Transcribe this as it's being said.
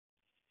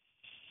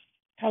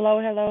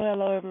Hello, hello,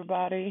 hello,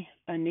 everybody.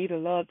 Anita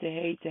Love to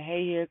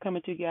Hey here,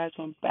 coming to you guys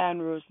from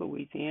Baton Rouge,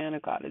 Louisiana.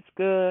 God is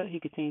good. He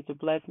continues to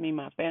bless me.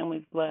 My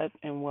family's blessed.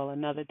 And well,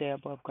 another day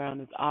above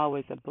ground is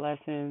always a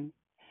blessing.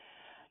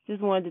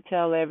 Just wanted to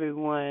tell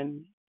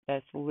everyone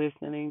that's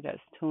listening, that's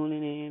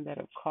tuning in, that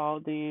have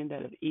called in,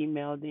 that have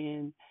emailed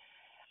in,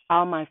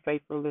 all my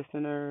faithful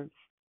listeners,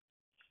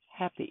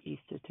 happy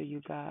Easter to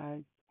you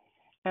guys.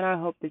 And I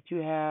hope that you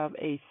have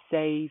a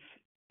safe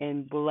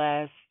and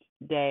blessed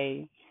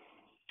day.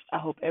 I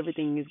hope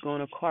everything is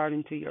going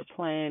according to your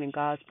plan and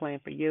God's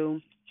plan for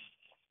you.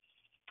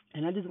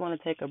 And I just want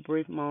to take a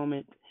brief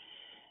moment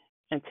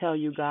and tell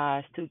you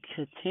guys to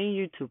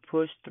continue to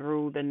push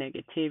through the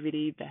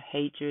negativity, the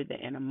hatred, the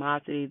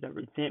animosity, the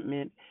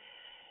resentment,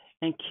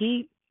 and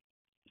keep,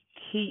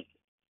 keep,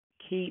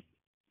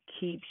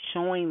 keep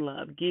showing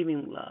love,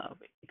 giving love,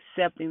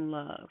 accepting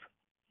love,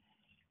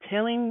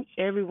 telling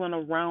everyone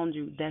around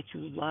you that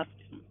you love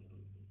them,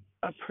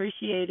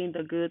 appreciating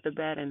the good, the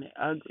bad, and the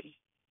ugly,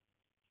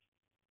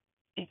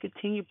 and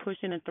continue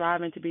pushing and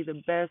thriving to be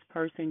the best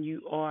person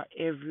you are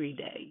every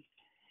day.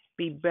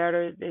 Be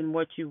better than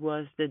what you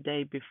was the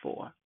day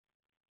before.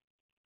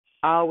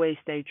 Always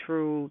stay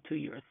true to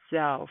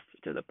yourself,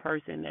 to the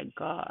person that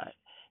God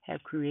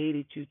have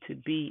created you to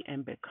be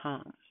and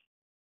become.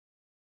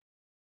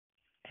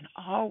 And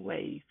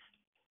always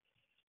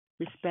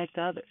respect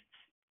others.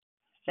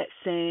 That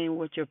saying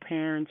what your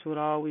parents would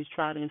always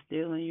try to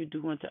instill in you,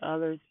 do unto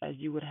others as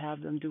you would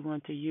have them do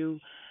unto you.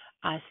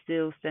 I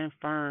still stand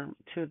firm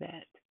to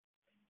that.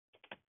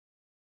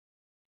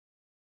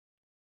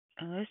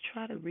 And let's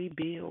try to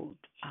rebuild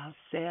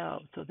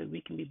ourselves so that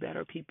we can be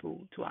better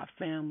people to our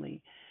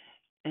family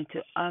and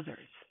to others.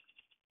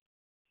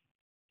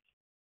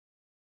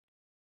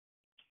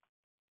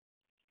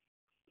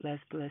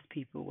 Let's bless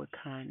people with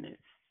kindness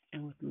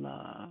and with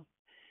love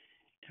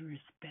and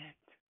respect.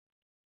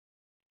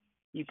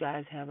 You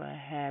guys have a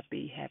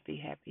happy, happy,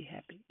 happy,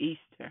 happy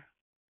Easter.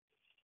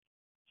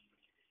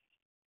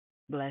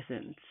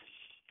 Blessings.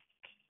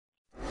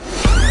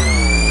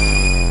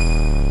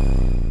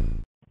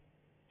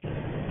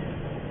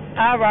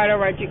 All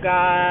right, you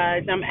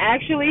guys. I'm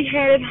actually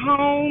headed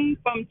home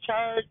from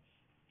church.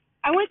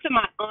 I went to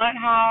my aunt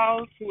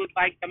house, who is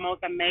like the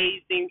most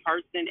amazing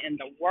person in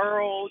the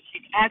world.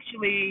 She's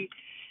actually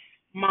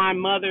my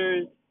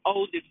mother's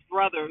oldest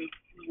brother's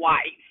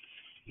wife.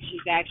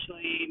 She's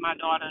actually my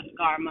daughter's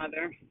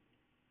godmother,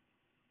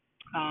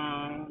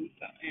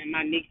 and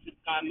my niece's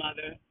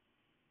godmother.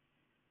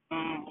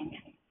 Um,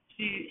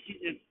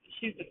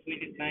 she's the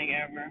sweetest thing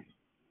ever.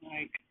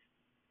 Like,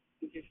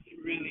 just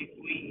really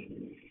sweet.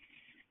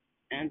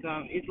 And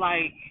it's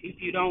like if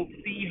you don't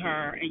see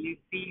her and you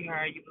see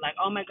her, you be like,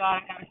 oh my God,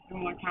 I gotta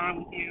spend more time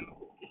with you.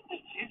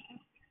 It's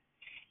just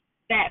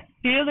that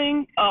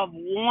feeling of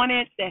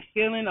wanted, that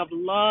feeling of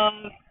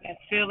love, that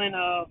feeling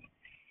of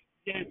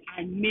just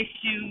I miss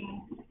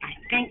you, I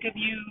think of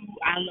you,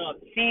 I love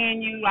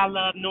seeing you, I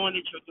love knowing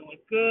that you're doing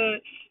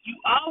good. You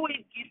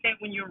always get that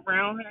when you're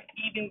around her,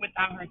 even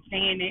without her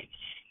saying it.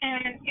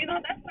 And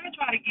that's what I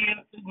try to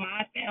give to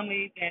my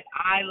family that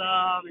I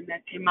love and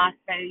that's in my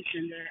space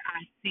and that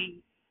I see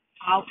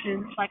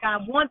often. Like I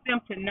want them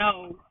to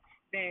know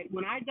that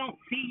when I don't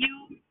see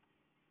you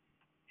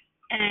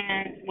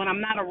and when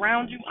I'm not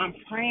around you, I'm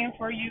praying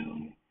for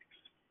you.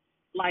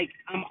 Like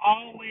I'm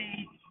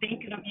always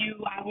thinking of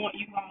you. I want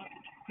you all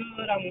to do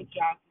good. I want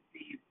y'all to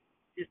be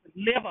just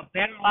live a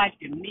better life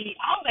than me.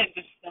 All that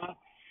good stuff.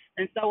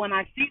 And so when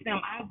I see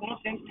them, I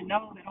want them to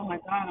know that, oh my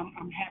God,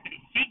 I'm happy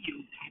to see you.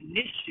 I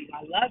miss you.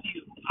 I love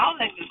you. All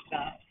that good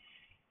stuff.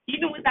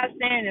 Even without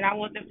saying it, I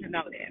want them to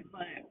know that.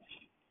 But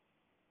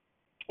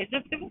it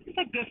was just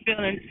a good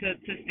feeling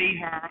to see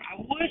her. I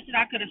wish that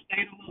I could have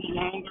stayed a little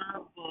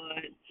longer,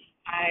 but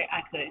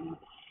I couldn't.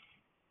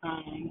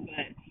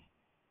 But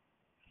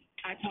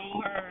I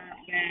told her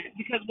that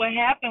because what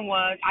happened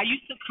was I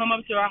used to come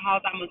up to her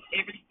house almost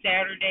every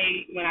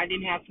Saturday when I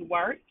didn't have to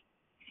work,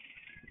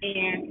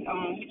 and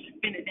we just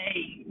spend a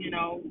day.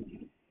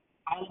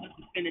 All of us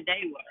would spend a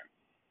day with her.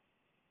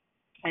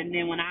 And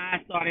then when I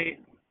started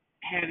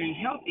having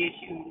health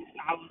issues,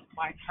 I was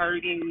like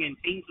hurting and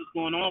things was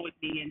going on with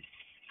me, and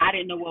I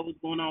didn't know what was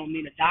going on with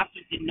me. The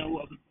doctors didn't know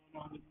what was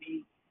going on with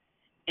me,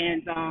 and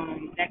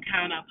that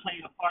kind of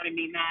played a part in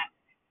me not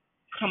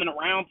coming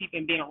around people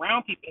and being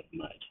around people as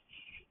much.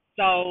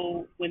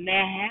 So when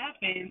that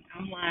happened,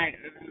 I'm like,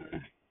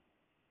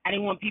 I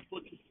didn't want people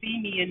to see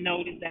me and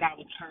notice that I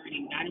was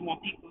hurting. I didn't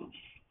want people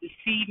to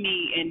see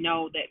me and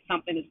know that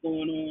something is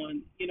going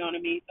on. You know what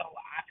I mean? So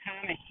I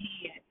kind of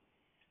hid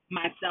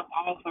myself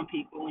off from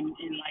people and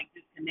like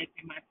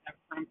disconnecting myself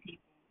from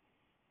people.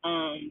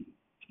 Um,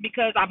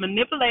 because I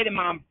manipulated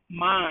my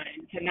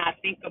mind to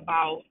not think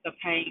about the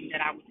pain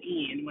that I was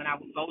in when I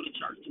would go to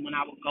church and when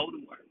I would go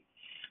to work.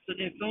 So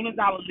then as soon as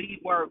I would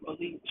leave work or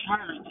leave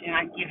church and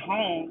I get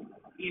home,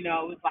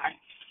 it's like,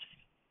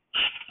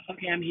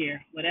 okay, I'm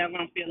here. Whatever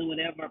I'm feeling,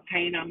 whatever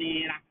pain I'm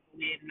in, I can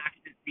go ahead and I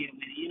can just deal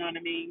with it. You know what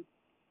I mean?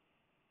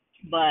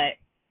 But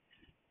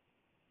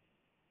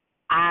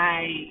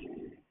I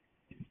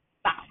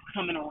stopped.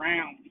 coming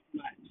around as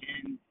much,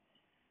 and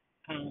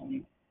I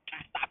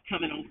stopped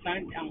coming on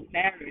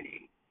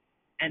Saturday,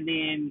 and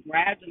then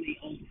gradually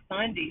on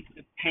Sundays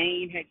the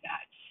pain had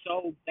got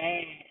so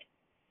bad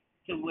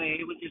to where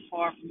it was just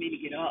hard for me to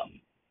get up.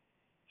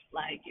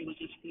 Like it was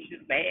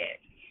just bad,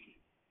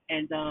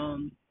 and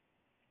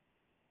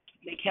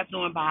they kept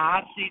doing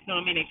biopsies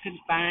on me. They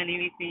couldn't find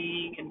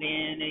anything, and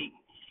then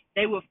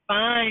they would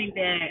find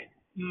that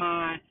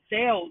my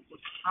cells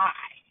was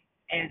high,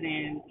 as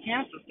in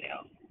cancer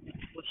cells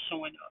was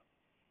showing up.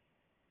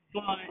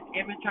 But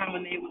every time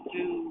when they would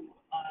do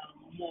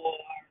more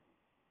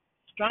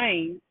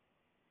strains,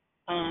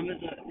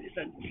 it's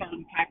a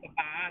certain type of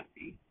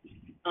biopsy,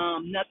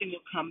 nothing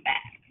would come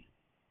back.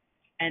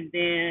 And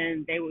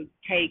then they would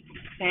take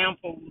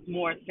samples,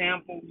 more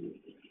samples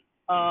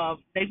of.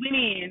 They went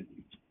in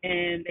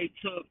and they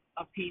took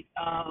a piece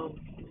of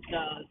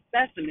the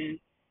specimen,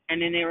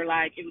 and then they were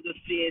like, it was a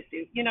cyst,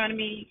 you know what I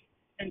mean?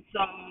 And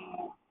so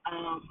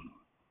um,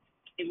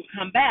 it would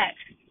come back.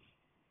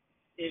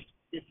 It's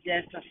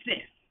just a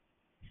cyst,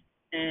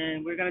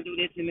 and we're gonna do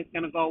this, and it's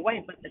gonna go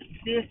away. But the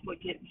cyst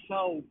would get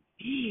so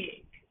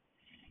big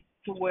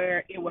to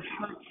where it would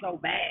hurt so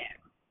bad,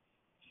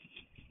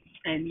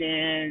 and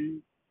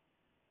then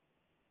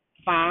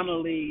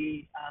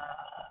finally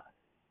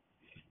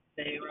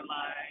they were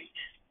like,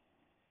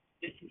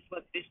 "This is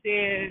what this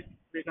is.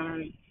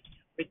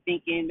 We're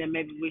thinking that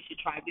maybe we should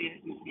try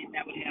this and see if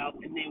that would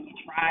help." And then we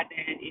tried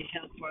that. It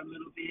helped for a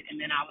little bit, and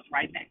then I was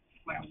right back to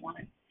square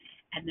one.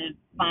 And then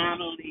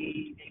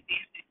finally they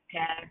did this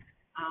test.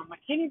 I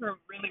can't even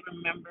really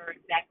remember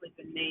exactly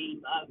the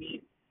name of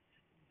it,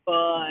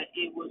 but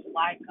it was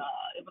like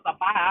it was a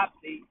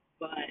biopsy,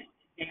 but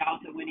they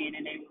also went in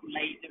and they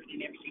lasered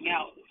and everything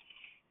else.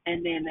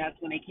 And then that's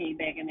when they came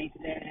back and they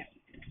said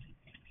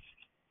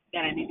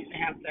that I needed to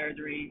have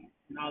surgery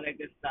and all that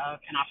good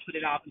stuff. And I put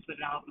it off and put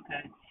it off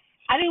because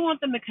I didn't want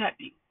them to cut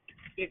me,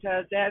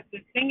 because that's the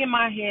thing in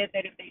my head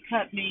that if they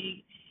cut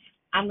me,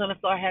 I'm gonna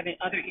start having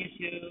other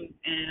issues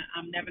and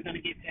I'm never gonna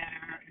get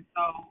better. And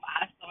so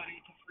I started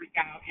to freak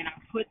out, and I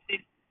put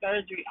this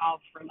surgery off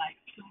for like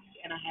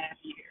 2.5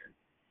 years.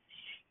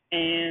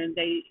 And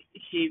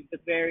she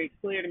was very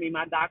clear to me.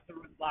 My doctor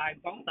was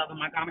like, both of them,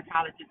 my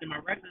gynecologist and my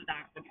regular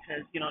doctor,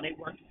 because they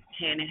work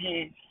hand in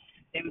hand.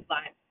 They was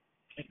like,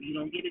 if you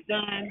don't get it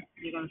done,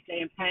 you're gonna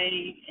stay in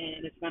pain,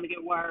 and it's gonna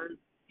get worse,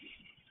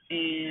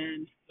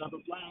 and blah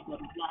blah blah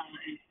blah blah.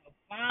 And so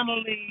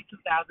finally,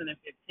 2015,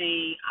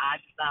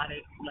 I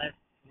decided let's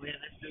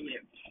do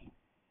it.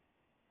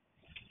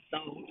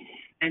 So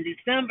in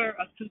December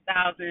of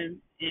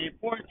 2014,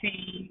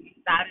 we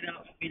started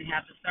up for me to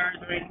have the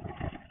surgery,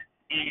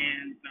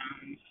 and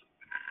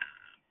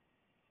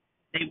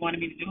they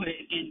wanted me to do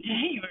it in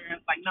January. I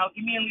was like, no,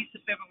 give me at least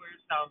to February.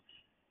 So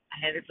I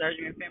had the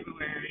surgery in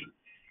February.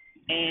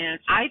 And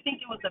I think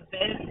it was the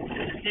best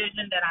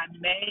decision that I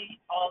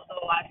made,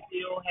 although I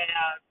still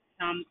have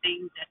some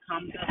things that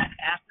comes up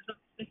after the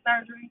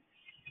surgery,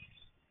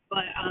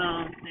 but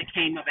that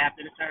came up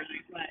after the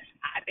surgery. But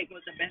I think it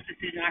was the best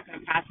decision I could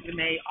have possibly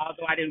made,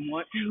 although I didn't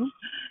want to.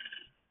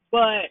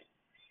 But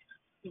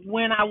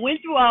when I went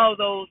through all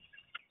those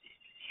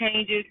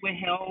changes with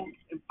health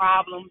and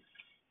problems,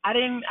 I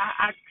didn't.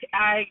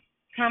 I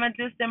kind of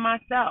distanced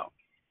myself,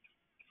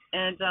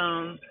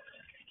 and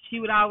she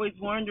would always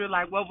wonder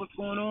like what was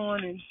going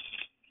on, and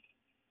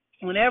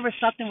whenever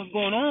something was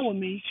going on with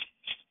me,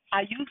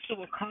 I used to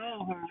would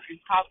call her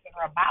and talk to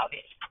her about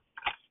it.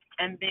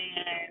 And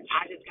then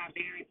I just got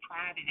very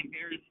private and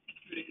very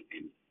secretive,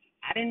 and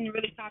I didn't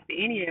really talk to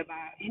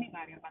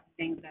anybody about the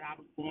things that I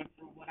was going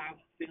through, what I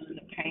was feeling,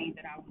 the pain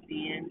that I was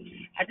in.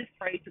 I just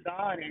prayed to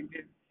God and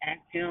just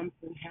asked Him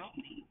to help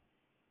me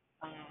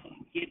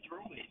get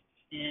through it.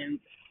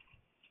 And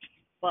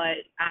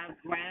but I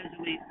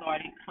gradually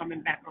started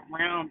coming back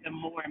around them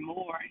more and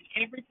more. And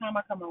every time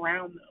I come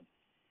around them,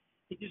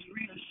 it just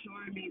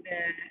reassured me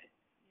that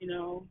you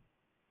know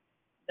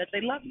that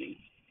they love me.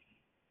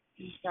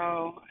 And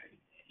so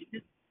it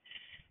just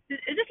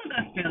it's just a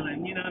good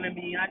feeling, you know what I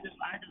mean? I just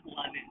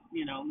love it.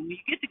 When you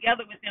get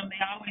together with them,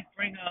 they always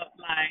bring up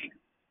like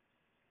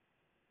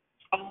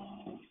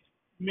old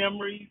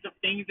memories of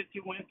things that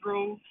you went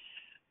through.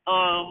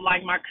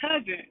 Like my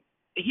cousin,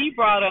 he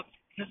brought up,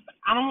 cause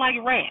I don't like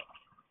rats.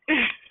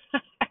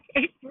 I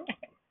hate rats.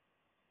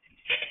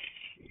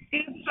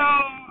 And so,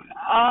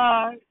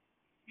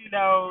 you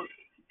know,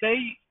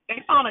 they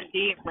they found a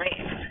dead rat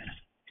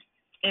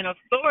in a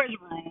storage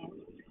room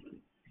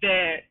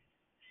that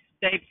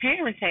their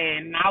parents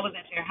had, and I was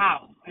at their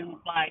house. And it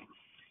was like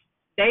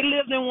they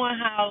lived in one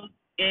house,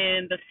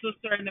 and the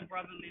sister and the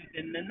brother lived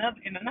in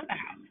another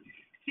house.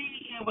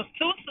 See, it was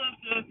two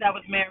sisters that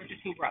was married to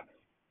two brothers.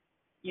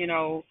 You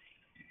know,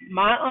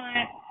 my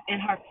aunt and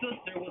her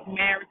sister was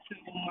married to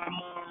my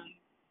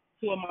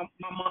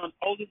mom's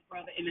oldest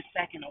brother and the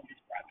second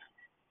oldest brother.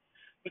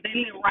 But they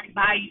lived right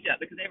by each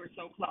other because they were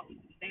so close.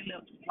 They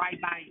lived right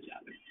by each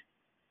other.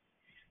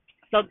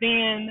 So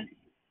then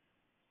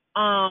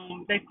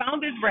they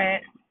found this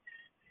rat,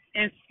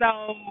 and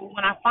so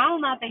when I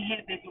found out they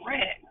had this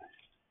rat,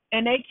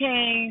 And they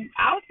came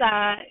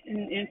outside,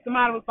 and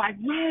somebody was like,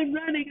 "Run,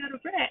 run! They got a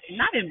rat!"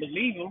 And I didn't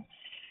believe them.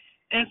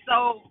 And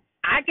so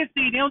I could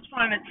see them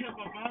trying to tip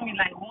up on me.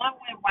 Like one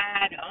went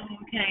wide, the other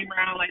one came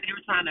around, like they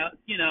were trying to,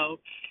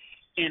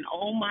 And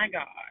oh my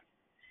God,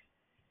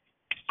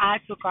 I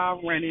took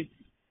off running,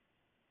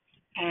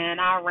 and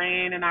I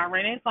ran and I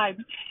ran. It's like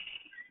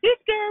this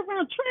girl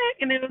run track,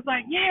 and it was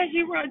like, yeah,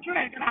 she run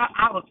track, and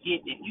I was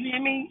getting it. You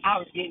hear me? I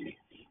was getting it,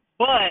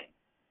 but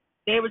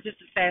they were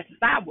just as fast as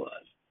I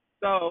was.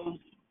 So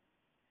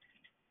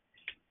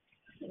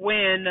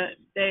when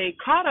they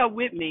caught up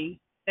with me,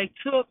 they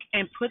took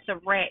and put the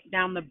rat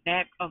down the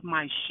back of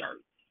my shirt.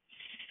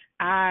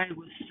 I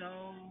was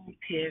so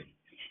pissed.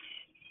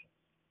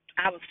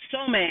 I was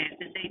so mad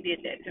that they did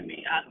that to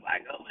me. I was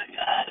like, oh my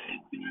God,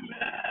 it's too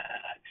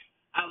bad.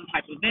 I was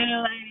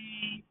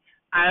hyperventilating.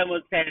 I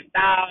was passed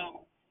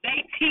out.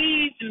 They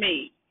teased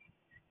me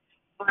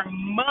for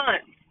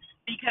months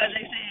because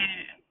they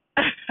said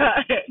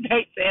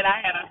they said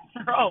I had a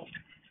stroke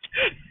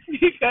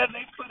because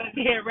they put a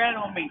dead rat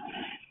on me.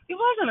 It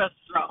wasn't a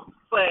stroke,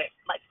 but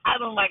like I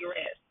don't like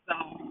rats, so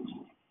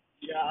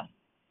yeah,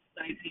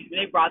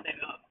 they brought that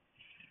up.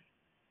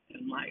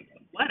 And I'm like,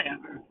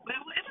 whatever. But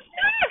it was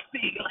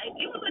nasty. Like,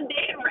 it was a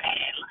dead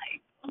rat. Like,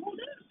 who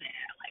does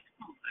that? Like,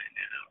 come on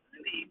now.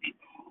 Really,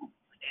 people,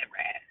 a dead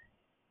rat.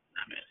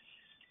 I mean,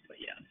 but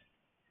yeah.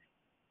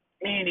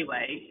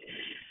 Anyway,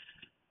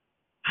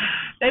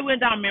 they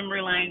went down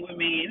memory lane with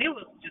me, and it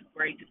was just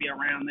great to be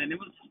around them. It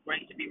was just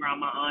great to be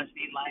around my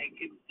auntie. Like,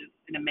 it was just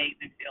an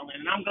amazing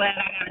feeling. And I'm glad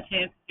I got a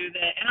chance to do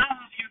that. And I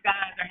hope you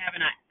guys are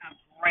having a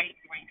great,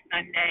 great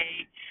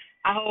Sunday.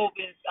 I hope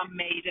it's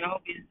amazing. I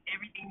hope it's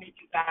everything that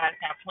you guys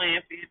have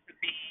planned for it to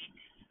be.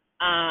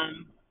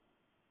 Um,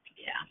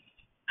 yeah,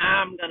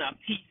 I'm gonna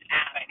peace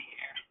out of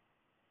here.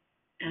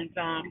 And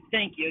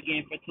thank you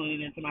again for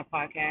tuning into my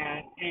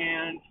podcast.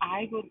 And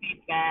I will be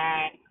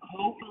back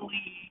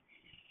hopefully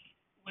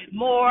with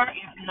more.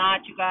 If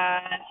not, you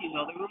guys, you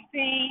know the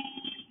routine.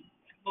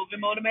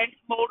 Moving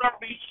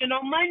motivation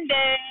on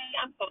Monday.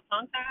 I'm so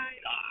tongue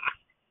tied. Ah.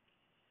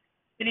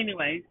 But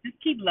anyways,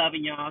 just keep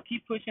loving y'all.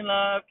 Keep pushing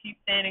love. Keep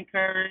staying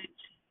encouraged.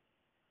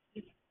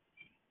 Just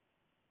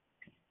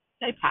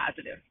stay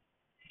positive.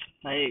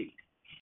 Like